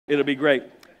It'll be great.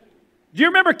 Do you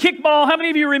remember kickball? How many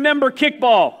of you remember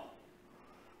kickball?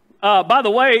 By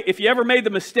the way, if you ever made the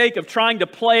mistake of trying to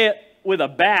play it with a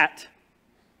bat,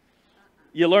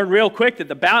 you learn real quick that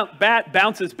the bat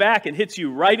bounces back and hits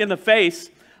you right in the face.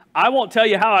 I won't tell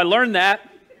you how I learned that,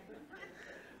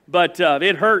 but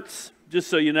it hurts, just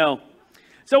so you know.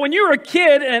 So when you were a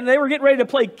kid and they were getting ready to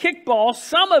play kickball,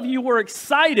 some of you were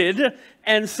excited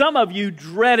and some of you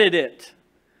dreaded it.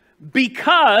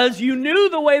 Because you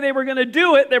knew the way they were going to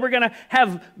do it. They were going to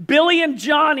have Billy and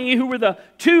Johnny, who were the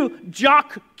two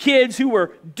jock kids who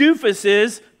were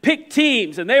doofuses, pick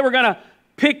teams. And they were going to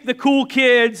pick the cool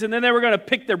kids, and then they were going to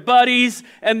pick their buddies,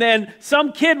 and then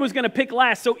some kid was going to pick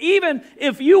last. So even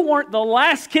if you weren't the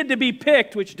last kid to be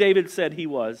picked, which David said he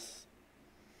was,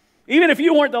 even if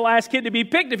you weren't the last kid to be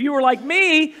picked, if you were like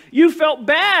me, you felt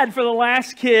bad for the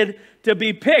last kid to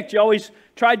be picked. You always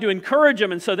tried to encourage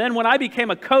them. And so then when I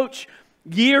became a coach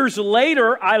years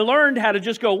later, I learned how to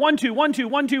just go 1, 2, 1, 2,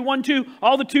 1, 2, 1, 2,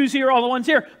 all the twos here, all the ones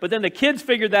here. But then the kids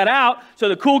figured that out, so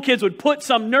the cool kids would put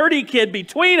some nerdy kid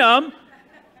between them.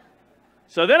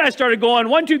 So then I started going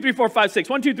 1, 2, 3, 4, 5, 6,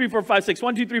 1, 2, 3, 4, 5, 6,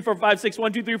 1, 2, 3, 4, 5, 6,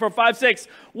 1, 2, 3, 4, 5, 6,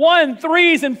 1,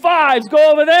 3s and 5s,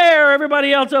 go over there,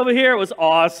 everybody else over here. It was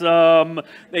awesome.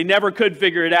 They never could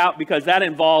figure it out because that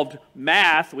involved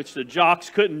math, which the jocks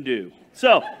couldn't do.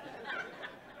 So,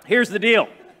 here's the deal.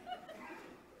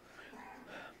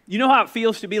 You know how it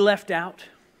feels to be left out?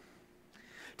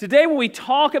 Today when we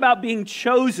talk about being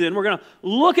chosen, we're going to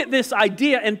look at this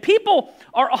idea, and people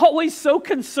are always so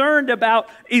concerned about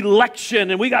election,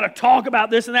 and we got to talk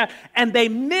about this and that, and they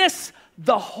miss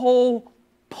the whole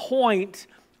point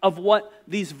of what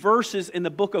these verses in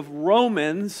the book of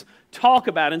Romans talk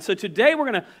about. And so today we're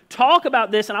going to talk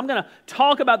about this, and I'm going to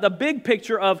talk about the big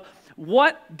picture of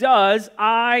what does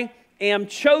I am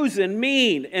chosen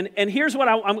mean? And here's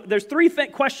what there's three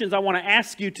questions I want to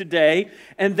ask you today,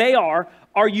 and they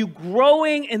are you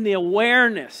growing in the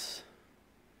awareness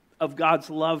of God's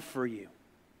love for you?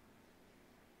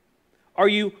 Are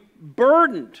you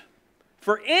burdened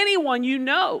for anyone you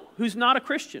know who's not a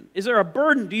Christian? Is there a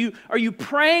burden? Are you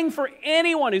praying for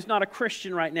anyone who's not a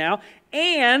Christian right now?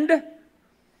 And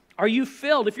are you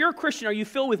filled, if you're a Christian, are you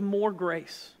filled with more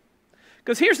grace?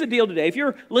 Because here's the deal today. If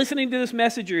you're listening to this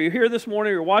message, or you're here this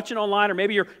morning, or you're watching online, or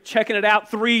maybe you're checking it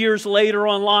out 3 years later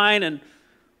online, and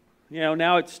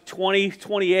now it's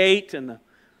 2028, and the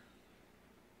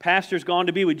pastor's gone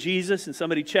to be with Jesus, and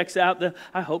somebody checks out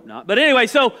I hope not. But anyway,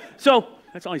 so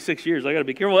that's only 6 years. I got to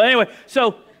be careful. Anyway,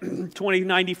 so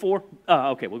 2094.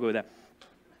 Okay, we'll go with that.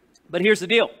 But here's the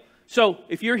deal. So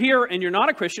if you're here and you're not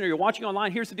a Christian, or you're watching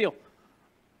online, here's the deal.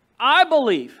 I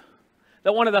believe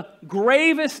that one of the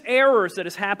gravest errors that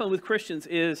has happened with Christians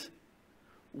is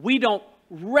we don't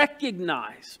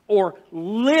recognize or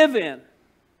live in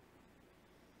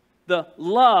the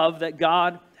love that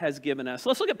God has given us.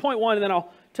 Let's look at point one, and then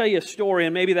I'll tell you a story,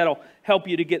 and maybe that'll help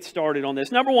you to get started on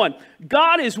this. Number one,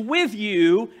 God is with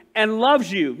you and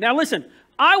loves you. Now listen,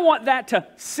 I want that to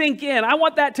sink in. I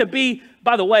want that to be,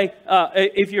 by the way,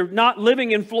 if you're not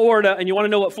living in Florida and you want to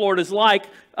know what Florida's like,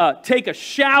 take a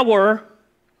shower.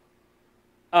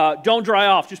 Don't dry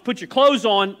off. Just put your clothes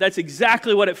on. That's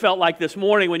exactly what it felt like this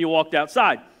morning when you walked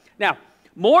outside. Now,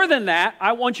 more than that,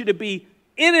 I want you to be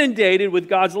inundated with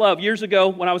God's love. Years ago,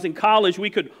 when I was in college, we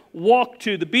could walk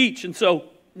to the beach. And so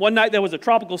one night there was a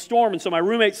tropical storm. And so my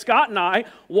roommate Scott and I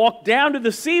walked down to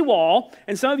the seawall.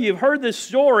 And some of you have heard this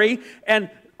story. And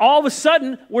all of a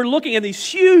sudden, we're looking and these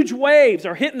huge waves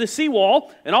are hitting the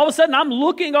seawall. And all of a sudden, I'm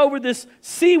looking over this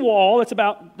seawall. It's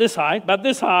about this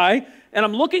high. And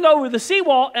I'm looking over the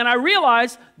seawall, and I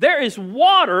realize there is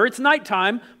water. It's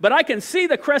nighttime, but I can see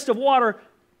the crest of water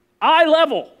eye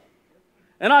level.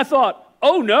 And I thought,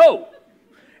 oh no.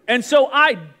 And so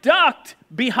I ducked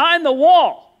behind the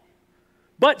wall.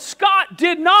 But Scott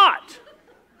did not.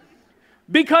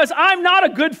 Because I'm not a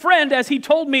good friend, as he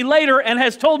told me later and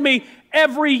has told me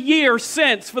every year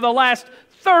since. For the last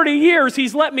 30 years,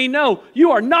 he's let me know,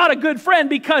 you are not a good friend,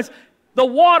 because the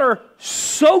water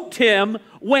soaked him,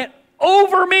 went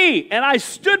over me, and I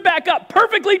stood back up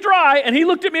perfectly dry, and he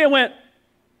looked at me and went,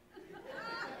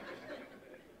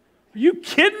 are you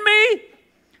kidding me?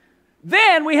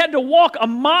 Then we had to walk a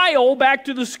mile back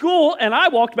to the school, and I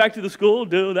walked back to the school.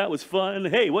 Dude, that was fun.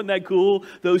 Hey, wasn't that cool?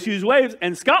 Those huge waves.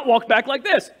 And Scott walked back like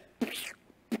this.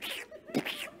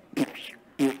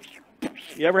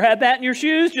 You ever had that in your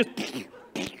shoes? Just.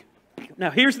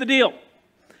 Now, here's the deal.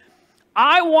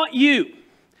 I want you,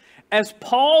 as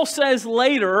Paul says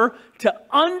later, to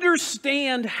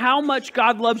understand how much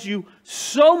God loves you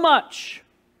so much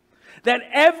That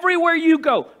everywhere you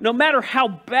go, no matter how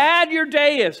bad your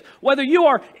day is, whether you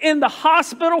are in the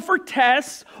hospital for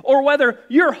tests, or whether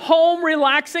you're home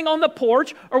relaxing on the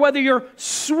porch, or whether you're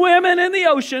swimming in the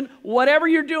ocean, whatever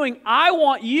you're doing, I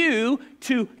want you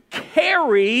to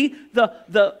carry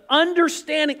the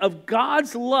understanding of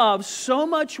God's love so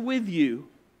much with you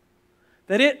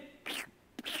that it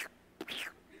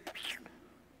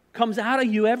comes out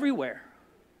of you everywhere.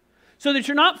 So that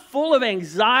you're not full of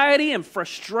anxiety and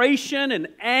frustration and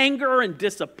anger and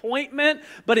disappointment,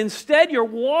 but instead you're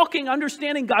walking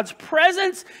understanding God's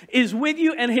presence is with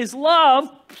you and His love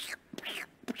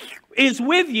is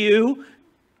with you.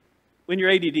 When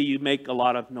you're ADD, you make a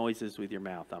lot of noises with your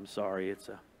mouth. I'm sorry.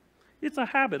 It's a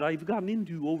habit I've gotten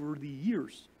into over the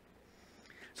years.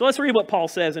 So let's read what Paul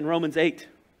says in Romans 8.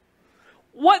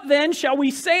 What then shall we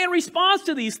say in response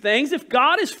to these things? If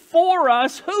God is for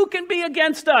us, who can be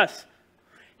against us?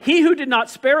 He who did not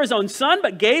spare His own Son,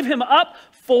 but gave Him up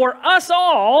for us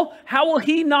all, how will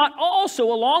He not also,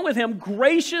 along with Him,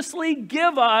 graciously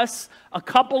give us a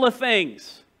couple of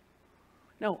things?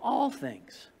 No, all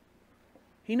things.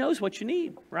 He knows what you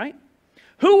need, right?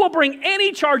 Who will bring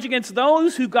any charge against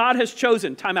those who God has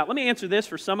chosen? Time out. Let me answer this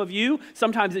for some of you.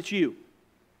 Sometimes it's you.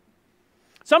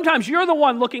 Sometimes you're the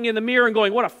one looking in the mirror and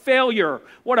going, what a failure,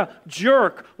 what a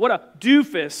jerk, what a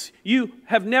doofus. You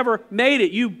have never made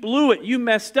it. You blew it. You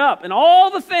messed up and all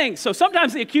the things. So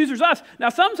sometimes the accuser's us. Now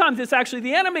sometimes it's actually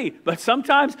the enemy, but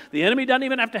sometimes the enemy doesn't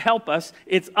even have to help us.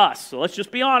 It's us. So let's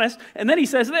just be honest. And then he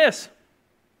says this.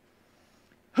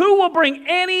 Who will bring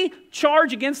any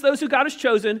charge against those who God has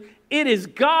chosen? It is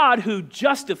God who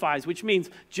justifies, which means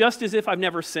just as if I've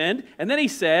never sinned. And then he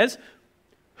says,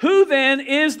 who then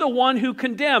is the one who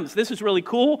condemns? This is really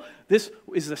cool. This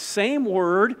is the same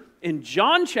word in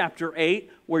John chapter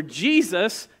 8 where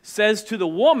Jesus says to the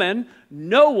woman,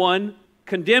 no one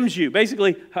condemns you.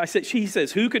 Basically, he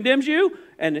says, who condemns you?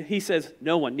 And he says,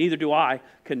 no one, neither do I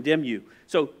condemn you.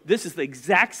 So this is the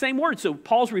exact same word. So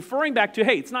Paul's referring back to,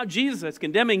 hey, it's not Jesus that's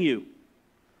condemning you.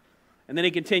 And then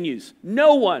he continues,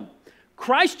 no one.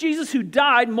 Christ Jesus, who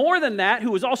died, more than that, who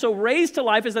was also raised to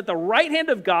life, is at the right hand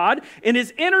of God and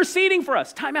is interceding for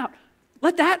us. Time out.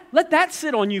 Let that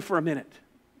sit on you for a minute.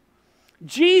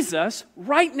 Jesus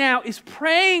right now is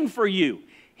praying for you.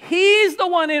 He's the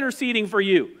one interceding for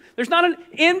you. There's not an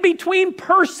in-between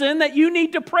person that you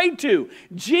need to pray to.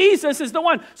 Jesus is the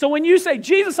one. So when you say,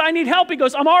 Jesus, I need help, he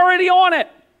goes, I'm already on it.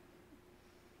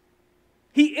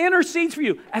 He intercedes for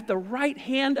you at the right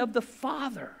hand of the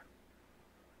Father.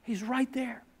 He's right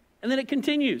there. And then it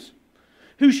continues.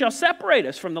 Who shall separate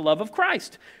us from the love of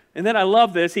Christ? And then I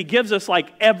love this. He gives us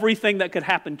like everything that could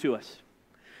happen to us.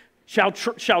 Shall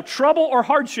trouble or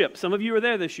hardship? Some of you are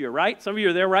there this year, right? Some of you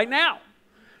are there right now.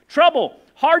 Trouble,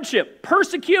 hardship,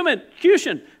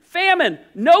 persecution, famine,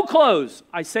 no clothes.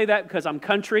 I say that because I'm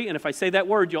country, and if I say that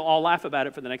word, you'll all laugh about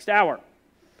it for the next hour.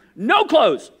 No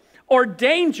clothes, or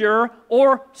danger,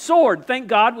 or sword. Thank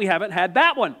God we haven't had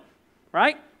that one,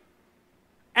 right?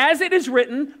 As it is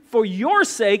written, for your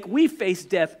sake we face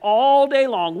death all day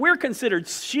long. We're considered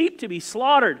sheep to be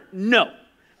slaughtered. No.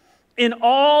 In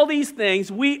all these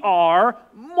things we are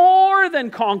more than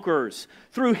conquerors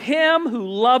through Him who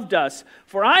loved us.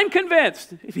 For I'm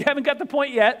convinced, if you haven't got the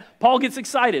point yet, Paul gets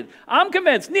excited. I'm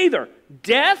convinced neither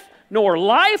death nor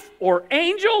life or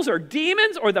angels or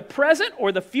demons or the present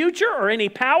or the future or any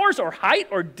powers or height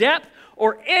or depth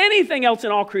or anything else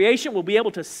in all creation will be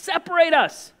able to separate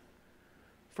us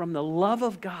from the love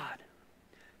of God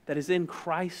that is in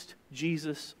Christ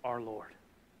Jesus our Lord.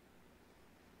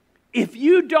 If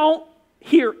you don't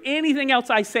hear anything else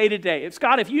I say today,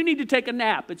 Scott, if you need to take a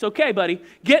nap, it's okay, buddy.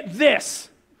 Get this,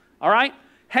 all right?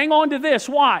 Hang on to this.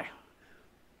 Why?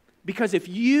 Because if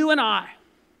you and I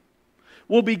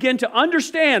will begin to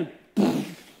understand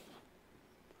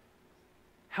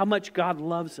how much God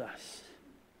loves us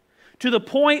to the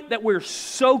point that we're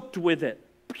soaked with it,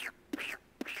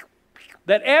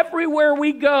 that everywhere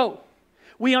we go,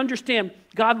 we understand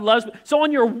God loves me. So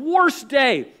on your worst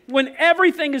day, when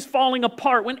everything is falling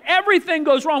apart, when everything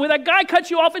goes wrong, when that guy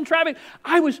cuts you off in traffic,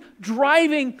 I was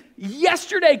driving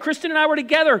yesterday, Kristen and I were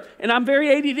together, and I'm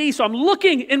very ADD, so I'm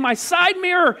looking in my side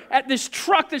mirror at this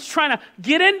truck that's trying to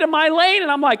get into my lane,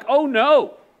 and I'm like, oh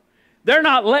no, they're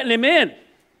not letting him in.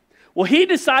 Well, he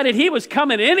decided he was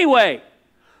coming anyway.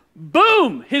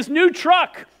 Boom, his new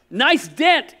truck. Nice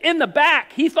dent in the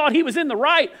back. He thought he was in the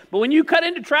right. But when you cut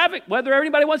into traffic, whether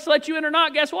everybody wants to let you in or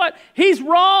not, guess what? He's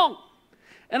wrong.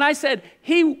 And I said,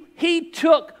 he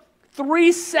took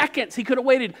 3 seconds. He could have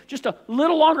waited just a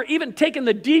little longer, even taken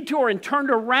the detour and turned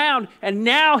around. And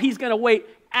now he's going to wait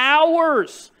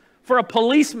hours for a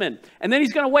policeman, and then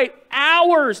he's going to wait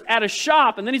hours at a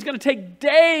shop, and then he's going to take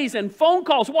days and phone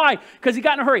calls. Why? Because he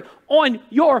got in a hurry. On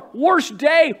your worst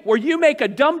day where you make a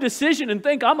dumb decision and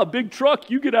think, I'm a big truck,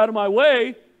 you get out of my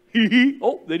way.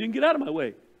 Oh, they didn't get out of my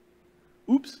way.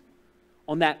 Oops.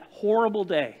 On that horrible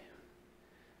day,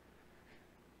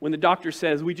 when the doctor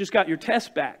says, we just got your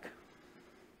test back,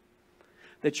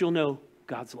 that you'll know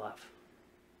God's love.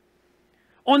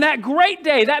 On that great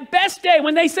day, that best day,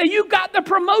 when they say you got the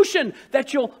promotion,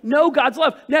 that you'll know God's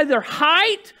love. Neither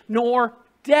height nor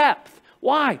depth.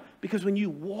 Why? Because when you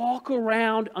walk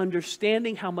around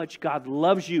understanding how much God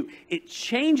loves you, it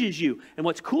changes you. And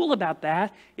what's cool about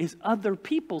that is other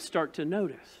people start to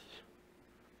notice.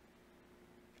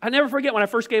 I never forget when I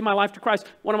first gave my life to Christ,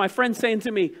 one of my friends saying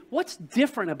to me, what's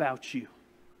different about you?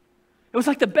 It was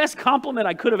like the best compliment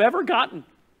I could have ever gotten.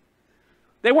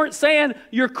 They weren't saying,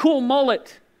 your cool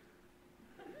mullet.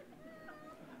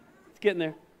 It's getting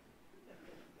there.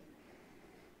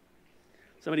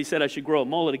 Somebody said I should grow a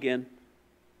mullet again.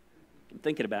 I'm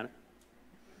thinking about it.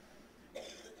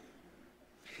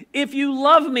 If you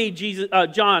love me,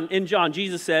 John,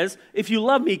 Jesus says, if you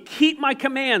love me, keep my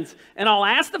commands, and I'll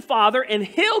ask the Father, and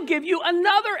he'll give you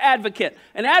another advocate.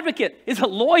 An advocate is a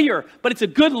lawyer, but it's a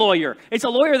good lawyer. It's a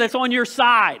lawyer that's on your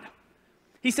side.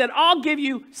 He said, I'll give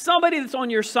you somebody that's on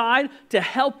your side to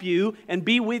help you and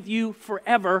be with you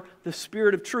forever, the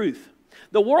Spirit of truth.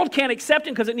 The world can't accept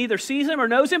him because it neither sees him or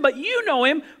knows him, but you know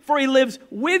him, for he lives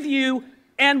with you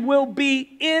and will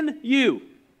be in you.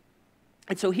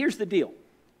 And so here's the deal.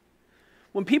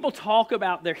 When people talk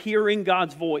about they're hearing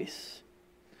God's voice,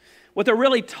 what they're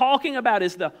really talking about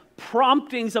is the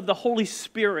promptings of the Holy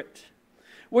Spirit,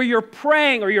 where you're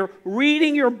praying or you're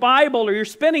reading your Bible or you're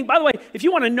spending. By the way, if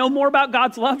you want to know more about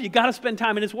God's love, you got to spend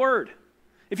time in His Word.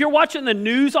 If you're watching the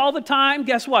news all the time,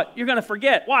 guess what? You're going to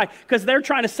forget. Why? Because they're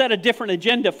trying to set a different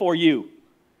agenda for you.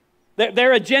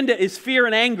 Their agenda is fear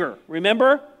and anger.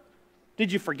 Remember?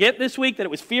 Did you forget this week that it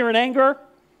was fear and anger?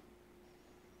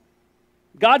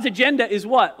 God's agenda is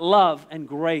what? Love and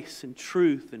grace and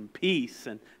truth and peace.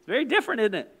 And it's very different,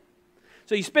 isn't it?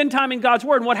 So you spend time in God's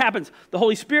Word, and what happens? The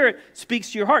Holy Spirit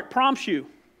speaks to your heart, prompts you.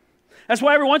 That's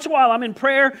why every once in a while I'm in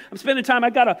prayer. I'm spending time. I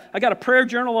got a prayer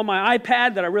journal on my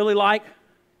iPad that I really like.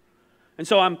 And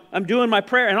so I'm doing my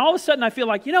prayer, and all of a sudden I feel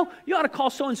like, you ought to call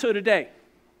so-and-so today.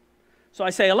 So I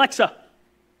say, Alexa,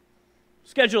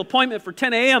 schedule an appointment for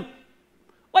 10 a.m.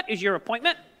 What is your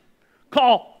appointment?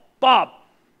 Call Bob.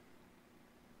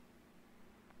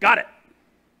 Got it.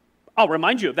 I'll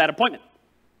remind you of that appointment.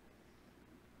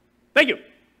 Thank you,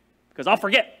 because I'll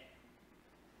forget.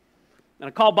 And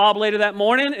I call Bob later that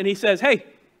morning, and he says, hey,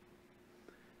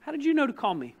 how did you know to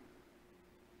call me?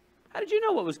 How did you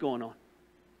know what was going on?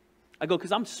 I go,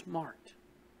 because I'm smart.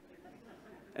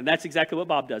 And that's exactly what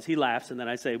Bob does. He laughs, and then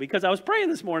I say, because I was praying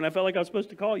this morning, I felt like I was supposed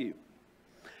to call you.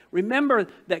 Remember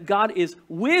that God is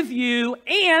with you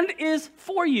and is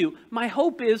for you. My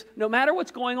hope is, no matter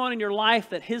what's going on in your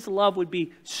life, that His love would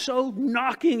be so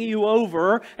knocking you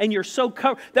over and you're so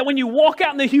covered that when you walk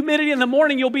out in the humidity in the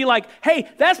morning, you'll be like, hey,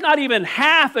 that's not even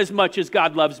half as much as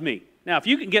God loves me. Now, if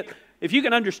you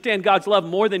can understand God's love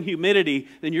more than humidity,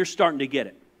 then you're starting to get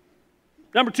it.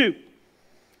 Number 2,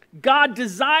 God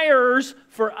desires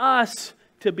for us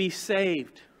to be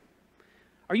saved.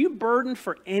 Are you burdened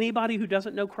for anybody who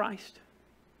doesn't know Christ?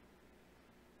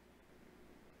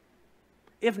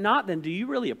 If not, then do you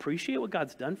really appreciate what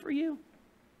God's done for you?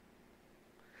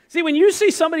 See, when you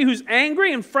see somebody who's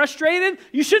angry and frustrated,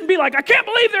 you shouldn't be like, I can't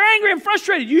believe they're angry and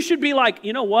frustrated. You should be like,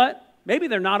 you know what? Maybe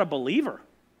they're not a believer.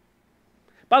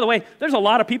 By the way, there's a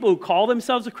lot of people who call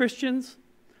themselves Christians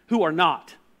who are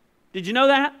not. Did you know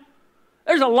that?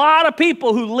 There's a lot of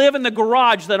people who live in the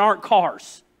garage that aren't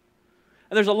cars.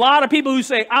 And there's a lot of people who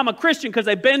say, I'm a Christian because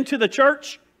they've been to the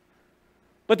church,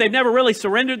 but they've never really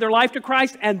surrendered their life to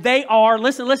Christ, and they are,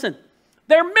 listen,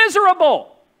 they're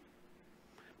miserable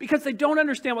because they don't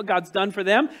understand what God's done for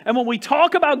them. And when we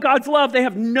talk about God's love, they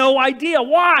have no idea.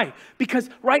 Why? Because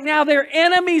right now they're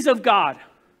enemies of God.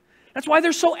 That's why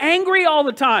they're so angry all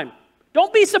the time.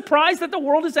 Don't be surprised that the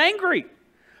world is angry.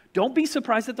 Don't be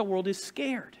surprised that the world is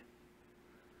scared.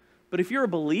 But if you're a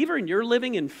believer and you're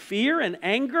living in fear and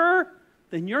anger,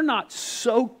 then you're not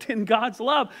soaked in God's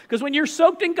love. Because when you're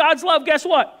soaked in God's love, guess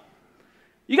what?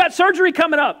 You got surgery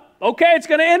coming up. Okay, it's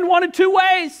going to end one of two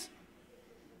ways.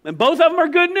 And both of them are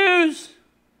good news.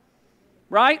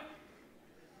 Right?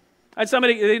 I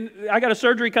got a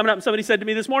surgery coming up, and somebody said to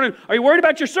me this morning, are you worried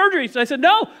about your surgery? So I said,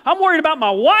 no, I'm worried about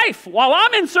my wife while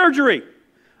I'm in surgery.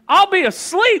 I'll be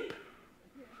asleep.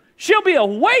 She'll be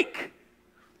awake.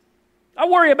 I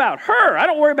worry about her. I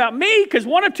don't worry about me, because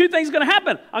one of two things is going to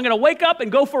happen. I'm going to wake up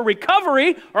and go for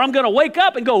recovery, or I'm going to wake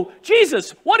up and go,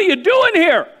 Jesus, what are you doing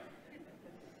here?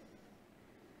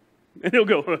 And he'll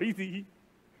go,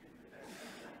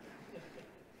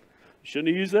 shouldn't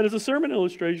have used that as a sermon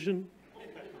illustration.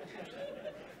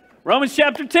 Romans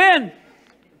chapter 10.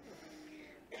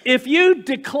 If you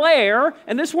declare,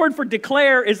 and this word for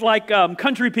declare is like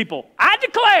country people. I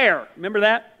declare. Remember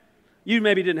that? You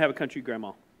maybe didn't have a country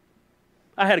grandma.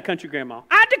 I had a country grandma.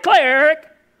 I declare, Eric,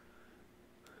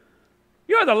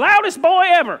 you're the loudest boy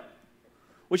ever.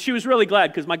 Well, she was really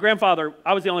glad because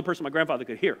I was the only person my grandfather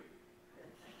could hear.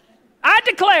 I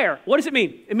declare. What does it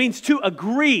mean? It means to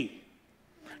agree.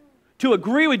 To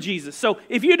agree with Jesus. So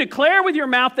if you declare with your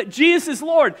mouth that Jesus is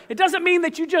Lord, it doesn't mean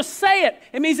that you just say it.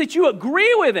 It means that you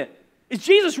agree with it. Is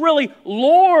Jesus really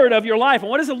Lord of your life? And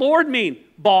what does the Lord mean?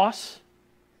 Boss.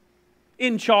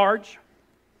 In charge.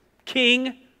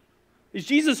 King. Is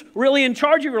Jesus really in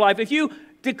charge of your life? If you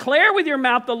declare with your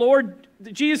mouth the Lord,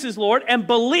 Jesus is Lord, and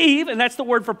believe, and that's the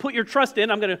word for put your trust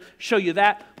in. I'm going to show you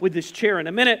that with this chair in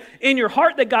a minute. In your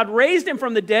heart that God raised him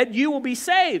from the dead, you will be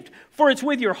saved. For it's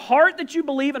with your heart that you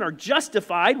believe and are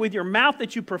justified, with your mouth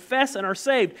that you profess and are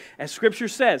saved. As Scripture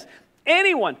says,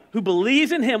 anyone who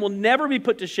believes in him will never be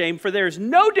put to shame, for there is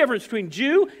no difference between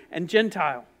Jew and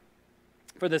Gentile.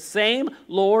 For the same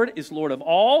Lord is Lord of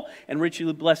all, and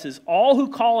richly blesses all who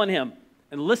call on him.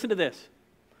 And listen to this.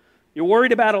 You're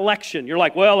worried about election. You're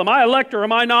like, well, am I elect or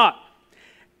am I not?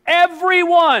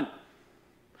 Everyone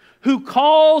who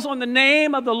calls on the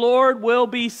name of the Lord will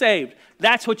be saved.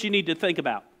 That's what you need to think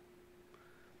about.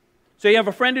 So you have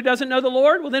a friend who doesn't know the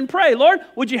Lord? Well, then pray, Lord,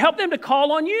 would you help them to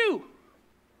call on you?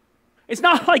 It's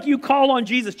not like you call on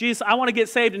Jesus. Jesus, I want to get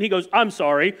saved. And he goes, I'm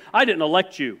sorry, I didn't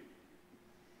elect you.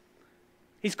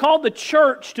 He's called the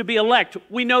church to be elect.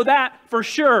 We know that for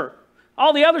sure.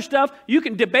 All the other stuff, you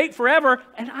can debate forever,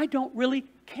 and I don't really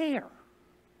care.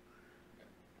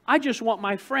 I just want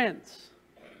my friends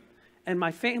and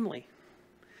my family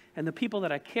and the people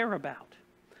that I care about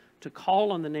to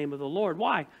call on the name of the Lord.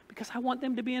 Why? Because I want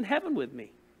them to be in heaven with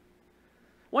me.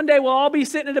 One day we'll all be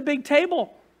sitting at a big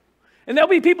table, and there'll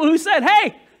be people who said,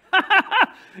 hey,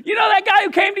 you know that guy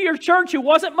who came to your church who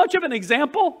wasn't much of an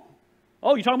example?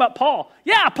 Oh, you're talking about Paul.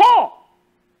 Yeah, Paul.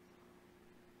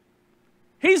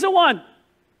 He's the one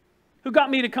who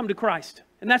got me to come to Christ.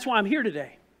 And that's why I'm here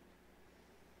today.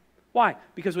 Why?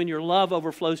 Because when your love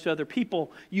overflows to other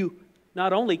people, you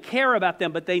not only care about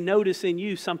them, but they notice in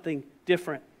you something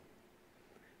different.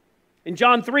 In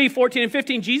John 3, 14 and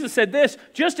 15, Jesus said this,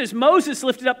 just as Moses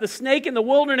lifted up the snake in the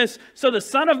wilderness, so the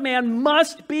Son of Man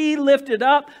must be lifted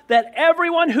up, that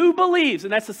everyone who believes,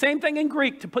 and that's the same thing in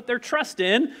Greek, to put their trust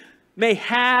in, may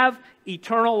have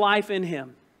eternal life in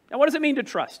him. Now, what does it mean to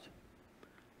trust?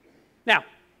 Now,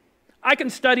 I can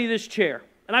study this chair,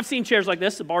 and I've seen chairs like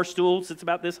this. The bar stool sits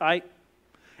about this height.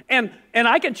 And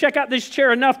I can check out this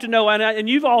chair enough to know, and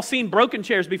you've all seen broken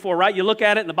chairs before, right? You look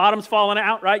at it, and the bottom's falling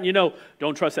out, right? And you know,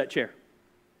 don't trust that chair.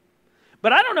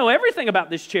 But I don't know everything about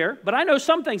this chair, but I know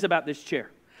some things about this chair.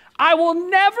 I will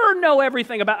never know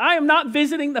everything about it. I am not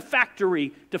visiting the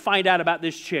factory to find out about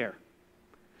this chair.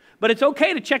 But it's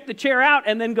okay to check the chair out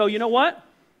and then go, you know what?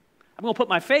 I'm going to put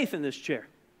my faith in this chair.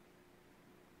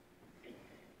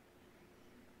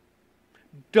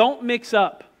 Don't mix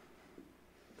up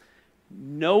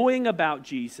knowing about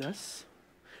Jesus,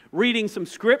 reading some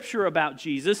scripture about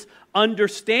Jesus,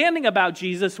 understanding about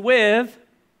Jesus with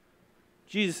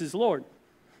Jesus is Lord.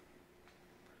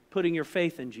 Putting your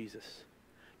faith in Jesus.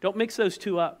 Don't mix those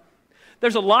two up.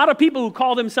 There's a lot of people who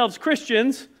call themselves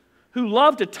Christians who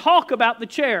love to talk about the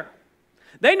chair.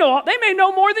 They may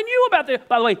know more than you about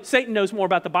by the way, Satan knows more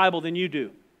about the Bible than you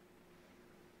do.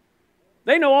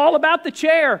 They know all about the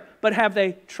chair, but have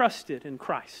they trusted in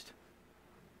Christ?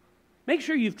 Make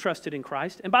sure you've trusted in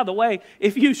Christ. And by the way,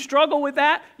 if you struggle with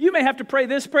that, you may have to pray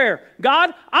this prayer.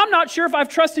 God, I'm not sure if I've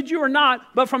trusted you or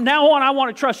not, but from now on, I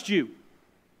want to trust you.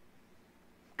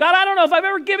 God, I don't know if I've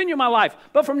ever given you my life,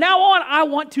 but from now on, I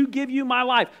want to give you my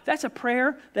life. That's a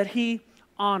prayer that he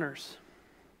honors.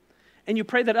 And you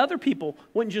pray that other people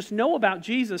wouldn't just know about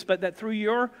Jesus, but that through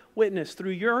your witness,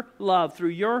 through your love, through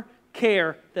your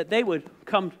care, that they would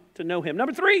come to know him.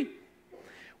 Number 3,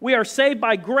 we are saved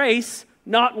by grace,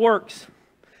 not works.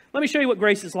 Let me show you what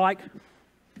grace is like.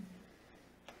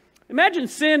 Imagine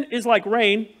sin is like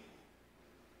rain,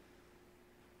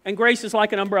 and grace is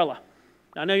like an umbrella.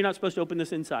 I know you're not supposed to open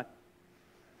this inside.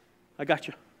 I got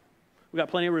you. We got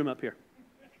plenty of room up here.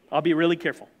 I'll be really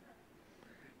careful.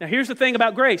 Now here's the thing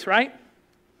about grace, right?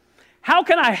 How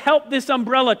can I help this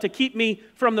umbrella to keep me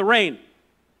from the rain?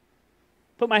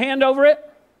 Put my hand over it,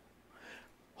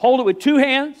 hold it with 2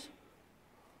 hands?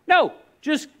 No,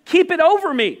 just keep it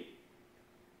over me.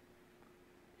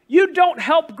 You don't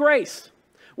help grace.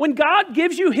 When God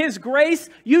gives you His grace,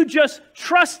 you just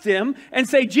trust Him and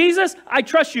say, Jesus, I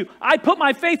trust you. I put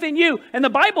my faith in you. And the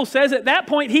Bible says at that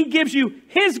point, He gives you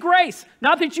His grace.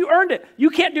 Not that you earned it.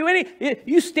 You can't do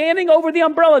you standing over the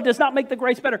umbrella does not make the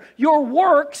grace better. Your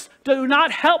works do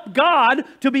not help God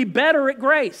to be better at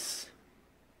grace.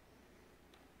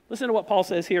 Listen to what Paul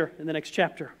says here in the next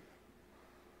chapter.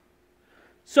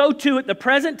 So too at the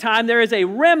present time there is a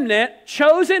remnant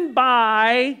chosen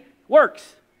by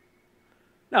works.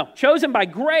 No, chosen by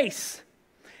grace.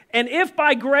 And if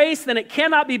by grace, then it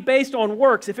cannot be based on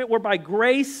works. If it were by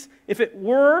grace,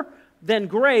 then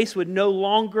grace would no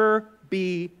longer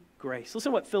be grace.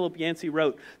 Listen to what Philip Yancey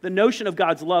wrote. The notion of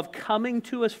God's love coming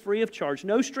to us free of charge,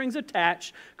 no strings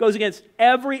attached, goes against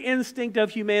every instinct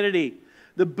of humanity.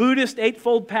 The Buddhist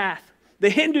Eightfold Path, the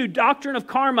Hindu doctrine of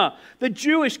karma, the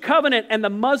Jewish covenant, and the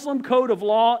Muslim code of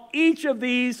law, each of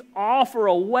these offer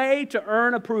a way to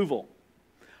earn approval.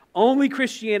 Only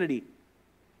Christianity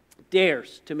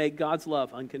dares to make God's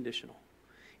love unconditional.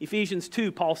 Ephesians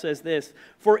 2, Paul says this,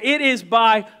 "For it is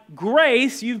by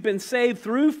grace you've been saved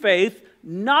through faith,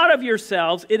 not of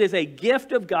yourselves. It is a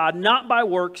gift of God, not by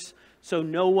works, so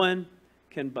no one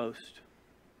can boast."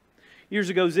 Years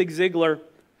ago, Zig Ziglar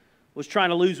was trying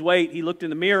to lose weight. He looked in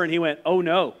the mirror and he went, "Oh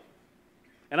no."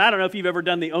 And I don't know if you've ever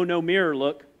done the "oh no" mirror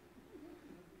look.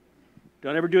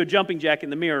 Don't ever do a jumping jack in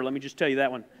the mirror. Let me just tell you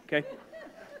that one, okay?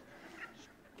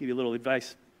 Give you a little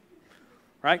advice,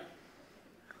 right?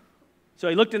 So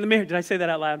he looked in the mirror. Did I say that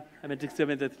out loud? I meant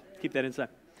to keep that inside.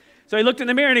 So he looked in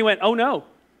the mirror and he went, "Oh no."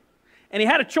 And he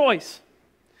had a choice.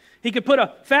 He could put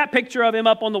a fat picture of him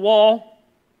up on the wall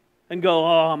and go,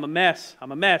 "Oh, I'm a mess,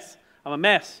 I'm a mess, I'm a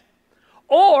mess."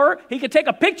 Or he could take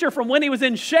a picture from when he was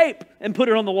in shape and put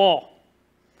it on the wall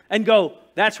and go,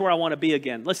 "That's where I want to be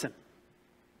again." Listen.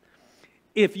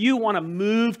 If you want to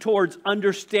move towards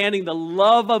understanding the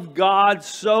love of God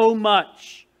so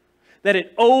much that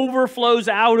it overflows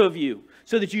out of you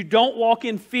so that you don't walk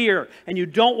in fear and you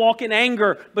don't walk in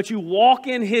anger, but you walk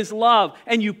in His love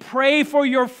and you pray for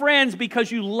your friends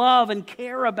because you love and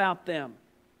care about them,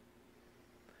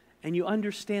 and you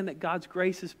understand that God's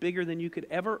grace is bigger than you could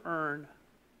ever earn,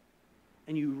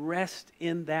 and you rest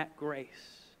in that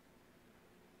grace,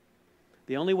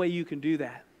 the only way you can do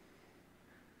that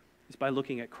is by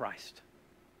looking at Christ.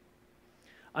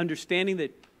 Understanding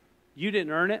that you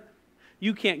didn't earn it.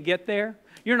 You can't get there.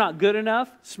 You're not good enough,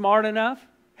 smart enough,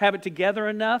 have it together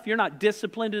enough. You're not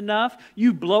disciplined enough.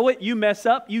 You blow it. You mess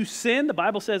up. You sin. The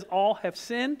Bible says all have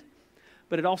sinned.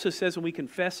 But it also says when we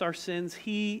confess our sins,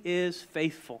 He is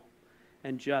faithful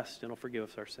and just and will forgive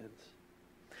us our sins.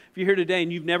 If you're here today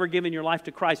and you've never given your life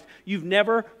to Christ, you've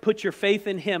never put your faith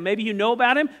in Him. Maybe you know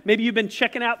about Him. Maybe you've been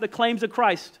checking out the claims of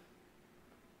Christ.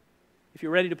 If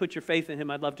you're ready to put your faith in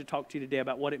Him, I'd love to talk to you today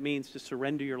about what it means to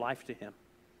surrender your life to Him.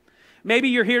 Maybe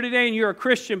you're here today and you're a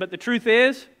Christian, but the truth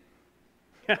is,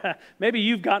 maybe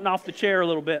you've gotten off the chair a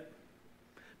little bit.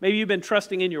 Maybe you've been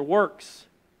trusting in your works.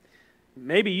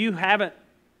 Maybe you haven't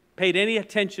paid any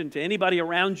attention to anybody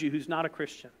around you who's not a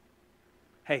Christian.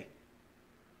 Hey,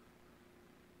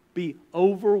 be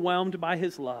overwhelmed by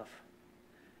His love,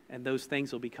 and those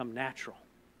things will become natural.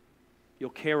 You'll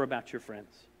care about your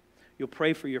friends. You'll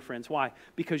pray for your friends. Why?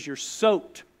 Because you're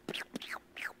soaked.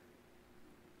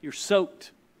 You're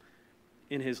soaked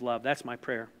in His love. That's my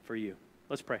prayer for you.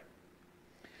 Let's pray.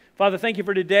 Father, thank you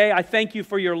for today. I thank you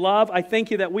for your love. I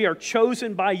thank you that we are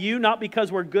chosen by you, not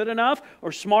because we're good enough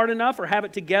or smart enough or have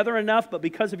it together enough, but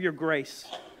because of your grace.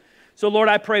 So, Lord,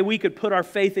 I pray we could put our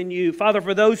faith in you. Father,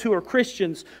 for those who are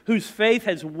Christians whose faith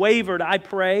has wavered, I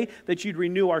pray that you'd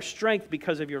renew our strength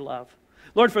because of your love.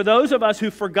 Lord, for those of us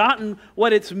who've forgotten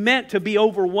what it's meant to be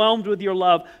overwhelmed with your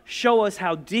love, show us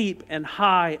how deep and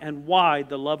high and wide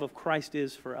the love of Christ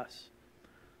is for us,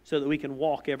 so that we can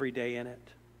walk every day in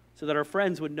it, so that our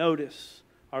friends would notice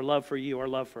our love for you, our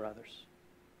love for others.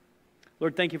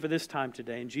 Lord, thank you for this time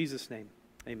today. In Jesus' name,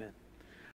 amen.